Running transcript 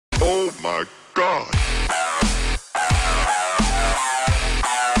Oh my god!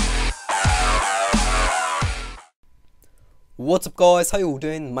 What's up guys, how you all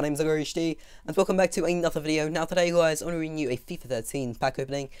doing? My name is HD and welcome back to another video. Now today guys, I'm going to bring you a FIFA 13 pack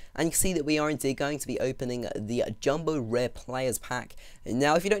opening, and you can see that we are indeed going to be opening the Jumbo Rare Players pack.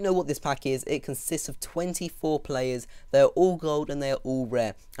 Now if you don't know what this pack is, it consists of 24 players. They are all gold and they are all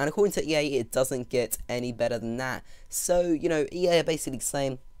rare, and according to EA it doesn't get any better than that. So you know, EA are basically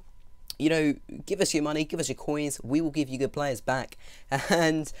saying, you know, give us your money, give us your coins, we will give you good players back.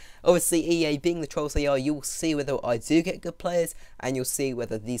 And obviously EA being the trolls they are, you'll see whether I do get good players, and you'll see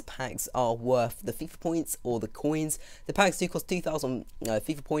whether these packs are worth the FIFA points or the coins. The packs do cost 2,000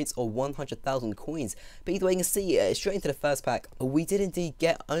 FIFA points or 100,000 coins, but either way you can see straight into the first pack, we did indeed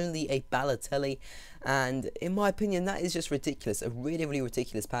get only a Balotelli. And in my opinion, that is just ridiculous. A really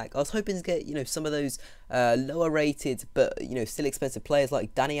ridiculous pack. I was hoping to get, you know, some of those lower rated but, you know, still expensive players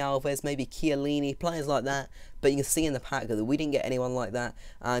like Dani Alves, maybe Chiellini, players like that. But you can see in the pack that we didn't get anyone like that,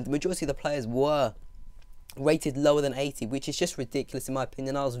 and the majority of the players were rated lower than 80, which is just ridiculous in my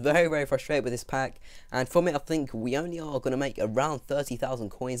opinion. I was very frustrated with this pack, and from it I think we only are going to make around 30,000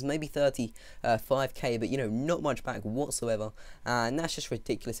 coins, maybe 35k, but you know, not much back whatsoever, and that's just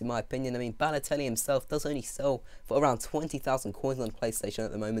ridiculous in my opinion. I mean, Balotelli himself does only sell for around 20,000 coins on PlayStation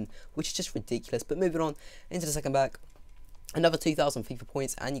at the moment, which is just ridiculous. But moving on into the second pack, another 2,000 FIFA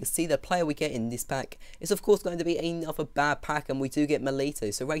points, and you can see the player we get in this pack is of course going to be another bad pack, and we do get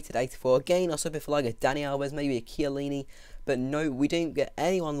Melito, so rated 84. Again, I was hoping for like a Dani Alves, maybe a Chiellini, but no, we didn't get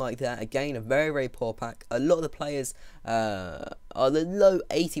anyone like that. Again, a very poor pack. A lot of the players are the low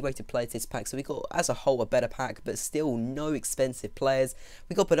 80 rated players this pack, so we got as a whole a better pack, but still no expensive players.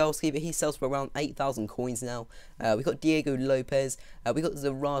 We got Podolski, but he sells for around 8,000 coins now. We got Diego Lopez, we got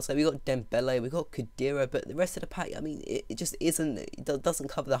Zarate, we got Dembele, we got Kadira, but the rest of the pack, I mean, it just isn't, it doesn't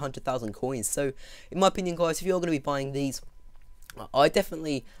cover the 100,000 coins. So in my opinion guys, if you're going to be buying these, I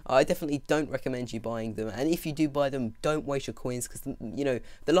definitely don't recommend you buying them, and if you do buy them, don't waste your coins, because you know,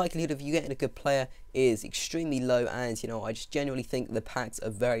 the likelihood of you getting a good player is extremely low, and you know, I just genuinely think the packs are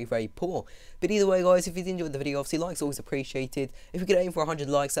very poor. But either way guys, if you did enjoy the video, obviously likes always appreciated. If we could aim for 100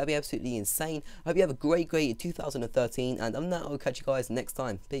 likes, that'd be absolutely insane. I hope you have a great 2013, and on that I'll catch you guys next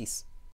time. Peace.